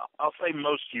 I'll say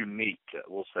most unique.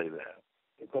 We'll say that.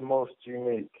 The most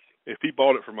unique. If he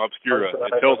bought it from Obscura,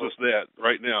 it tells us that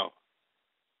right now.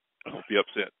 I'll be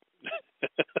upset.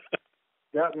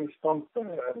 Got me stumped.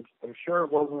 I'm sure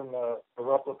it wasn't a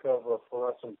replica of a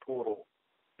fluorescent poodle.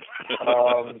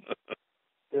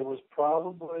 It was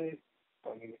probably.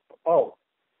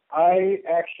 I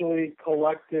actually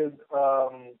collected.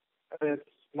 It's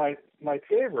my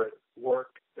favorite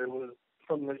work. It was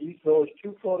from the East Village.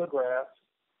 2 photographs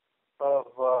of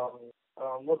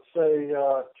let's say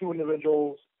 2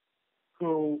 individuals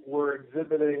who were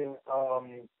exhibiting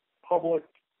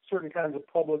certain kinds of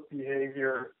public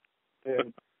behavior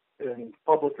in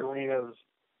public arenas,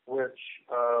 which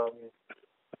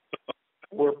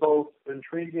were both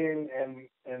intriguing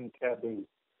and taboo.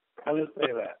 I'll just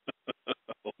say that.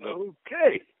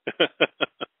 Okay.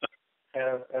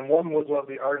 And one was of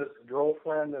the artist's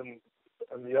girlfriend, and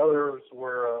the others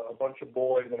were a bunch of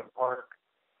boys in a park,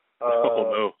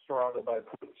 surrounded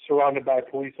by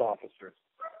police officers.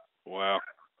 Wow.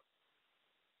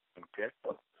 Okay.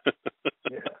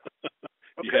 Yeah.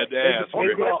 You had to ask.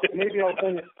 Maybe I'll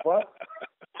tell you what.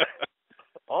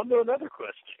 On to another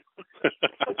question.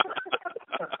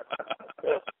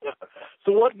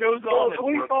 So what goes on?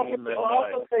 Police officers.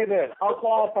 I'll say this. I'll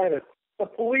qualify this. The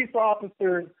police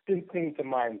officers didn't seem to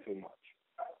mind too much.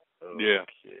 Yeah.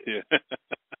 Okay. Yeah.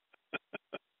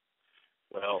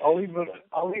 Well, I'll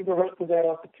leave the rest of that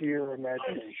up to your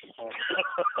imagination.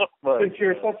 Since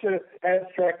you're such an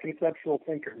abstract conceptual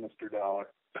thinker, Mr. Dollar.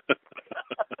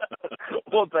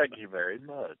 Well, thank you very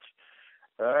much.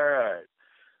 All right.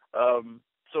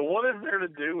 So what is there to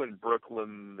do in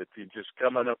Brooklyn if you're just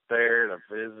coming up there to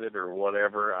visit or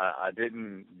whatever? I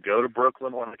didn't go to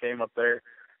Brooklyn when I came up there.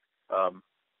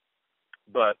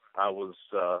 But I was,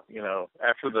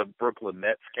 after the Brooklyn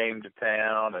Nets came to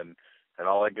town and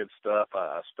all that good stuff,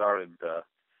 I started,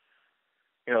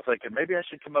 thinking maybe I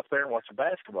should come up there and watch a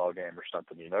basketball game or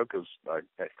something, because I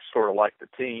sort of like the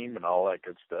team and all that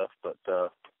good stuff. But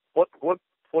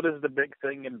what is the big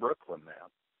thing in Brooklyn now,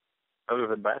 other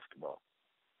than basketball?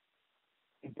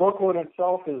 Brooklyn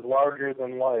itself is larger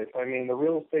than life. I mean, the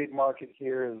real estate market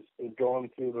here is going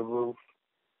through the roof.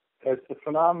 It's a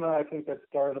phenomenon, I think, that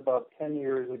started about 10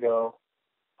 years ago.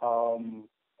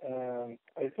 And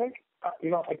I think,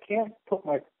 I can't put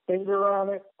my finger on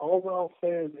it. All I'll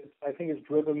say is I think it's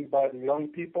driven by the young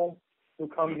people who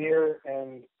come here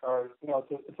and are,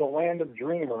 it's a land of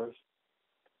dreamers.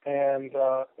 And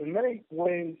in many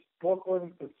ways,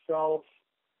 Brooklyn itself,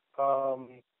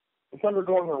 it's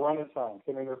undergoing a renaissance.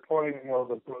 I mean, they're putting,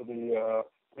 the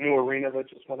new arena that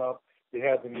just went up. You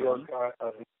have the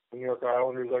New York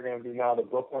Islanders are going to be now the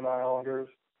Brooklyn Islanders.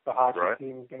 The hockey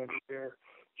team is going to be there.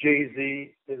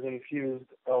 Jay-Z has infused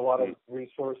a lot of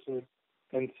resources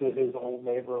into his old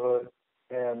neighborhood,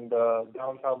 and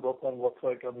downtown Brooklyn looks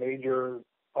like a major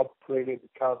upgraded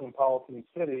cosmopolitan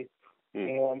city.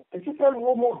 And it just has a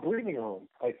little more breathing room,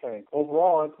 I think.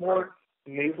 Overall, it's more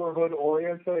neighborhood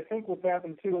oriented. I think what's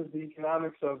happened too is the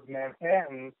economics of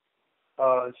Manhattan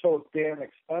it's so damn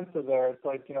expensive there. It's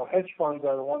like, hedge funds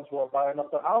are the ones who are buying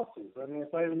up the houses. I mean,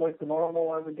 it's not even like the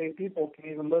normal everyday people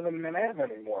can even live in Manhattan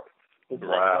anymore.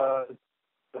 Wow.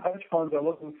 The hedge funds are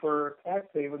looking for tax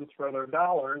havens for their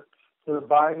dollars. So they're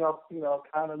buying up,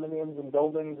 condominiums and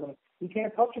buildings, and you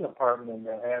can't touch an apartment in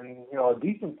Manhattan, a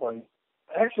decent place.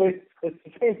 Actually, it's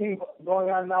the same thing going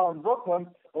on now in Brooklyn.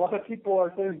 A lot of people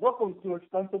are saying Brooklyn's too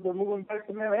expensive. They're moving back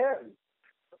to Manhattan.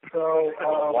 So,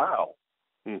 wow.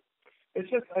 It's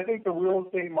just, I think the real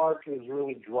estate market is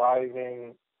really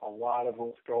driving a lot of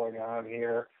what's going on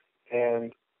here.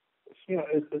 And,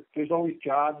 there's always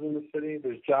jobs in the city.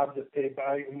 There's jobs that pay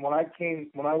by. And when I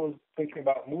was thinking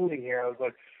about moving here, I was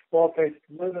like, well, if I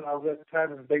live in, I was at the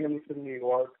time in Binghamton, New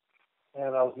York,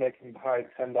 and I was making probably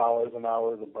 $10 an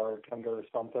hour as a bartender or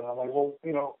something. I'm like, well,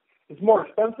 it's more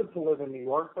expensive to live in New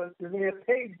York, but you're going to get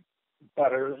paid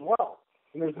better as well.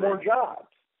 And there's more jobs.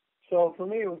 So for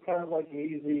me, it was kind of like an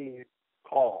easy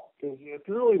call. Because if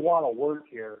you really want to work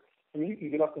here, you can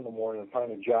get up in the morning and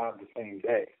find a job the same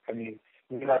day. I mean,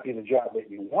 it may not be the job that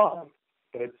you want,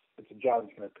 but it's a job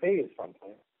that's going to pay you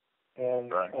something.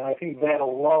 And I think that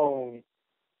alone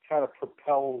kind of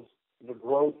propels the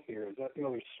growth here. Is that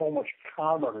there's so much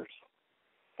commerce,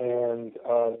 and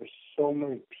there's so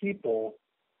many people,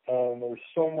 and there's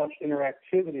so much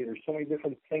interactivity. There's so many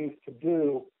different things to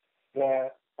do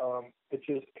that it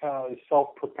just kind of is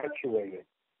self-perpetuating.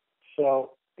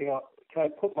 So, can I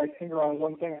put my finger on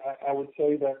one thing? I would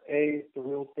say that A, it's the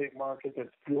real estate market that's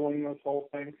fueling this whole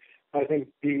thing. I think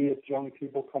B, it's young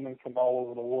people coming from all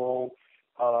over the world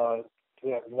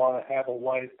that want to have a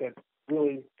life that's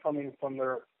really coming from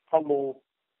their humble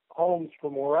homes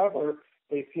from wherever.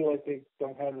 They feel like they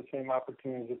don't have the same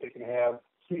opportunities that they can have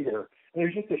here. And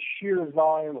there's just a sheer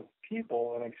volume of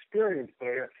people and experience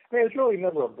there. I mean, it's really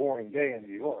never a boring day in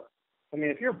New York. I mean,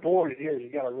 if you're bored here,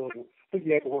 you got to really, I think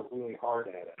you have to work really hard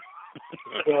at it.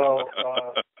 So,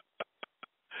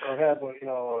 or have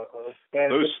a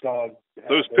Spanish dog.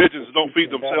 Those pigeons don't feed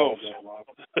themselves.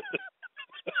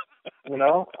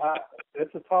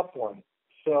 It's a tough one.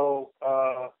 So,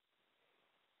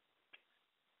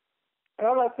 and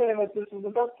I'm not saying that this is the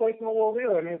best place in the world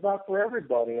either. I mean, it's not for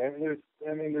everybody. There's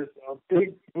a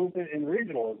big movement in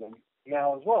regionalism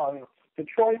now as well. I mean,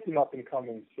 Detroit's an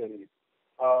up-and-coming city.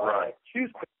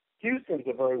 Houston's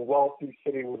a very wealthy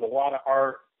city with a lot of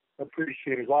art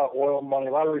appreciators, a lot of oil money,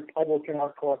 a lot of Republican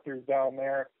art collectors down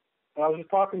there. And I was just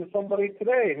talking to somebody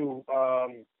today who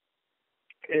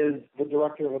is the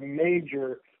director of a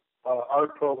major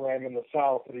art program in the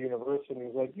South at a university.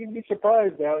 He's like, you'd be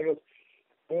surprised, Al. He goes,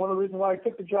 one of the reasons why I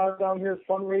took the job down here is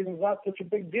fundraising is not such a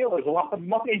big deal. There's a lot of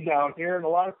money down here and a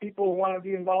lot of people who want to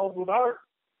be involved with art.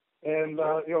 And,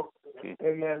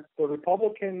 and then the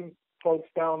Republican folks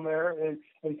down there in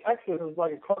Texas is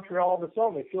like a country all of its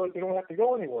own. They feel like they don't have to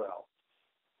go anywhere else.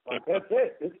 Like, that's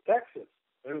it. It's Texas.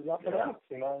 There's nothing else,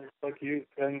 It's like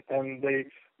and they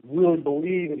really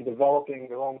believe in developing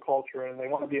their own culture, and they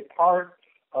want to be a part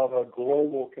of a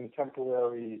global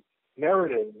contemporary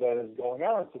narrative that is going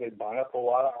on. So they buy up a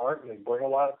lot of art, and they bring a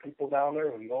lot of people down there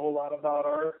who know a lot about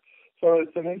art. So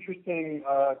it's an interesting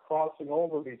crossing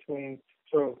over between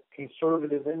sort of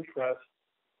conservative interests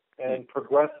and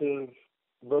progressive,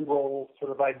 liberal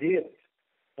sort of ideas.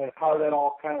 And how that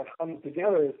all kind of comes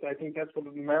together is, I think that's what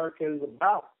America is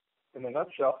about in a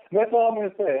nutshell. And that's all I'm going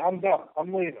to say. I'm done.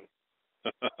 I'm leaving.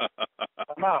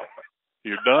 I'm out.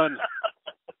 You're done.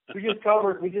 We just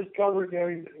covered, Mike,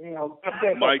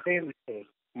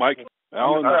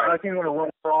 Alan. I think I'm going to run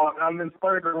for office. I'm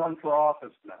inspired to run for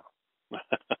office now.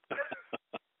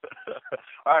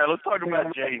 All right, let's talk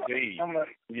about Jay-Z.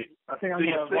 I think I'm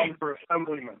going to run for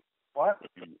assemblyman. What?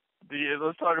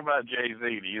 Let's talk about Jay-Z.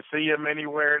 Do you see him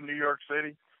anywhere in New York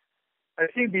City? I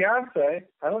see Beyonce.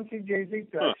 I don't see Jay-Z.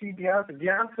 I see Beyonce.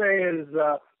 Beyonce is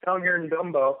down here in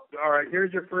Dumbo. All right,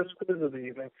 here's your first quiz of the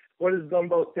evening. What does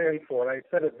Dumbo stand for? And I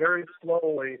said it very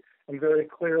slowly and very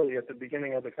clearly at the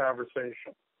beginning of the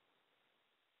conversation.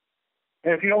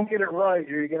 And if you don't get it right,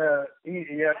 you're going to eat.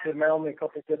 You have to mail me a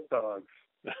couple gift dogs.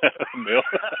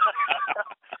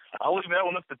 I'll leave that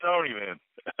one up to Tony, then.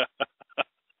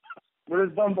 What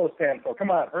does Dumbo stand for? Come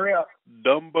on, hurry up.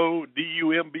 Dumbo,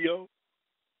 D-U-M-B-O?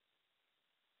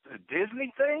 The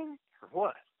Disney thing? Or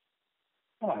what?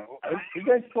 Come on. Are you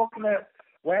guys smoking that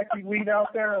wacky weed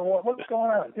out there? Or what? What's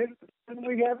going on? Didn't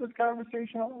we have this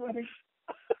conversation already?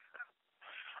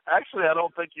 Actually, I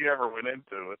don't think you ever went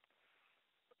into it.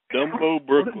 Dumbo,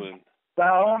 Brooklyn.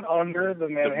 Down under the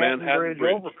Manhattan Bridge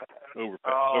overpass.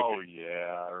 Oh, okay.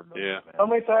 Yeah, I remember that. How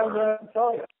many times did I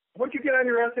tell you? What'd you get on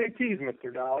your SATs,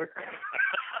 Mr. Dollar?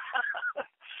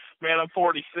 Man, I'm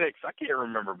 46. I can't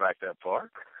remember back that far.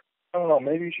 I don't know.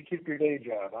 Maybe you should keep your day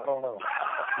job. I don't know.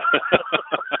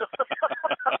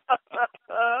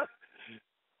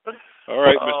 All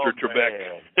right, Mr.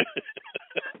 Trebek.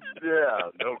 Yeah,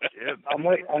 no kidding. I'm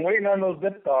waiting on those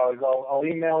dip dogs. I'll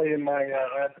email you my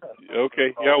address.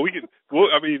 Okay. Yeah, we can. Well,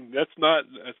 I mean,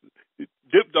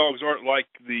 dip dogs aren't like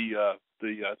the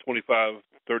 $25,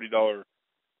 $30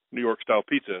 New York style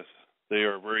pizzas. They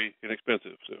are very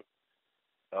inexpensive. So,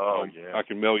 yeah, I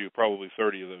can mail you probably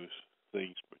 30 of those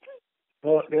things.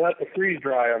 Well, they have to freeze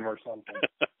dry them or something.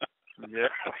 Yeah.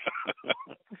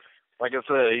 Like I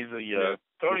said, he's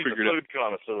Tony's a food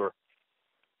connoisseur.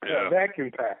 Yeah,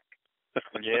 vacuum pack.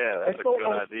 Yeah, that's a good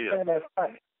idea.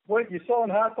 What, you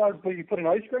selling hot dogs, but you put an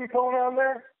ice cream cone on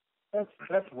there?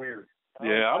 That's weird.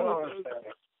 Yeah, I don't understand.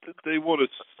 They want to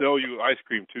sell you ice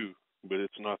cream too, but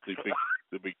it's not the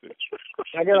big thing.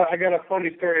 I got a funny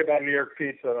story about New York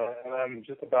pizza, and I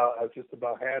just about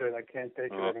had it. I can't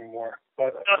take it anymore.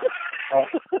 But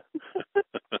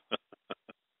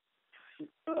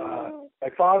my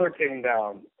father came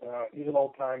down. He's an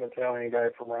old-time Italian guy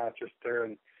from Rochester,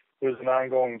 and there's an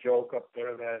ongoing joke up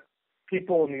there that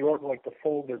people in New York like to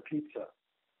fold their pizza.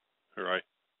 Right.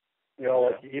 You know,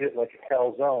 like you eat it like a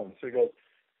calzone. So he goes,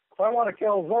 if I want a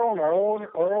calzone,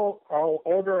 I'll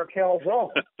order a calzone.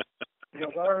 He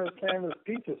goes, I don't understand this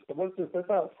pizza. So what's this? That's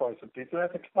not a slice of pizza.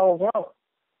 That's a calzone.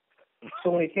 So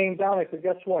when he came down, I said,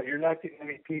 guess what? You're not getting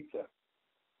any pizza.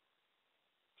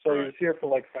 So he was here for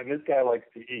like 5 days. This guy likes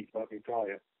to eat, let me tell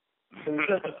you. So he was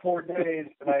there for 4 days,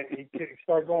 and he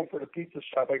started going for the pizza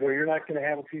shop. I go, you're not going to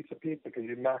have a piece of pizza because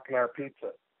you're knocking our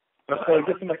pizza. So he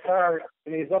gets in the car,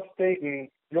 and he's upstate in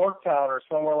Yorktown or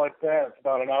somewhere like that. It's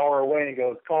about an hour away. And he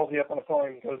goes, calls me up on the phone.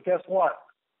 And he goes, guess what?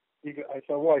 I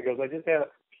said, what? He goes, I just had a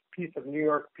piece of New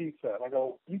York pizza. And I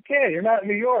go, you can't. You're not in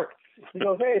New York. He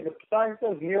goes, hey, the sign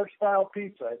says New York style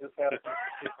pizza. I just had a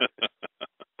piece of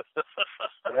pizza.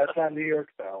 That's not New York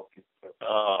style pizza.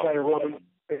 Try to rub his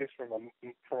face from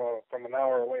an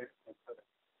hour away from it.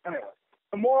 Anyway,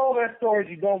 the moral of that story is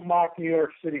you don't mock New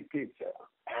York City pizza.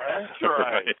 That's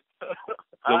right.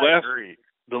 I agree.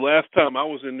 The last time I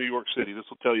was in New York City, this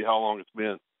will tell you how long it's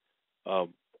been.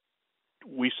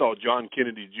 We saw John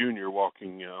Kennedy Jr.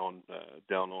 walking in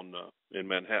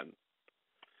Manhattan.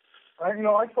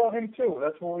 I saw him too.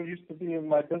 That's where we used to be. In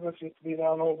my business used to be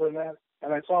down over in that,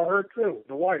 and I saw her too,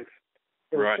 the wife.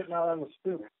 They were sitting out on the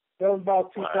stoop. That was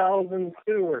about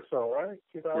 2002 or so, right?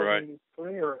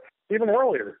 2003 or even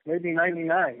earlier, maybe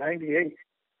 99, 98.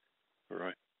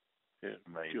 Right. Yeah.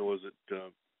 Was it?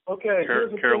 Okay,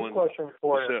 here's a quiz question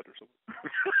for you. Or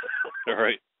something. All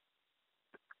right.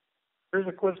 Here's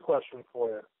a quiz question for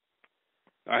you.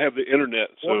 I have the internet.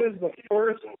 So what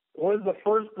is the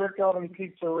first brick oven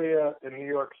pizzeria in New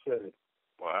York City?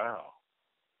 Wow.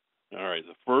 All right.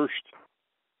 The first,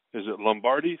 is it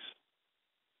Lombardi's?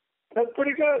 That's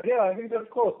pretty good. Yeah, I think that's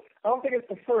close. I don't think it's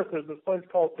the first. There's this place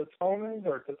called Titone's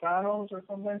or Titano's or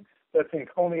something that's in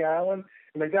Coney Island.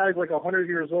 And the guy's like 100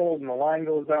 years old, and the line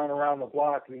goes down around the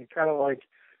block, and he kind of like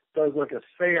does like a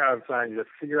seance on you to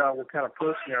figure out what kind of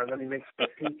person you are, and then he makes the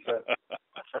pizza.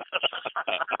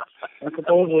 And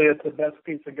supposedly it's the best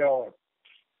pizza going.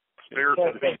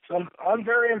 So, I'm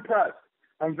very impressed.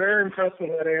 I'm very impressed with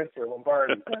that answer,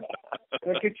 Lombardi.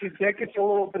 That gets you a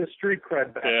little bit of street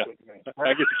cred back with me.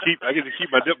 Right? I get to keep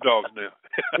my dip dogs now.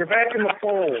 You're back in the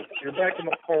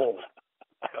fold.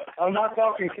 I'm not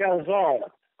talking calzone,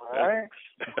 all right?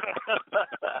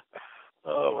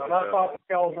 I'm not talking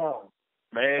calzone.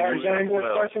 Man, you got any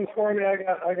more questions for me? I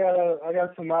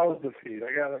got some mouths to feed.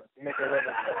 I gotta make a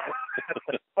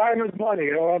living. Time is money,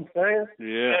 you know what I'm saying?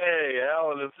 Yeah. Hey,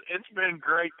 Alan, it's been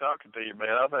great talking to you,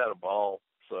 man. I've had a ball.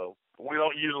 So we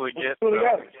don't usually get. We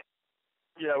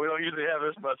don't usually have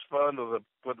this much fun with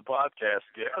the podcast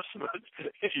guests, but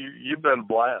you've been a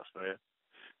blast, man.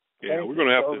 Yeah, we're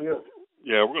gonna have to.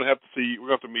 Yeah, we're gonna have to see. We're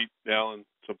gonna have to meet Alan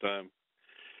sometime.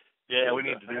 Yeah, we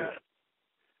need to do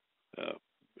that.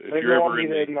 If you're ever in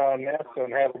NASA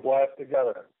and have a blast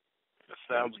together. That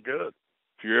sounds good.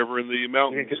 If you're ever in the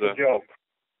mountains, you get the joke.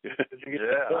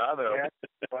 I know.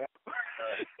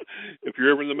 If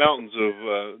you're ever in the mountains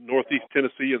of Northeast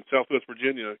Tennessee and Southwest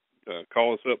Virginia,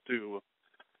 call us up too.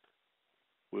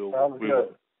 We'll All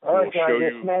right, guys.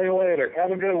 We'll smell you later.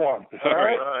 Have a good one. All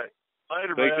right.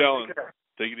 Later, Thanks, man. Alan.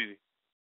 Take it easy.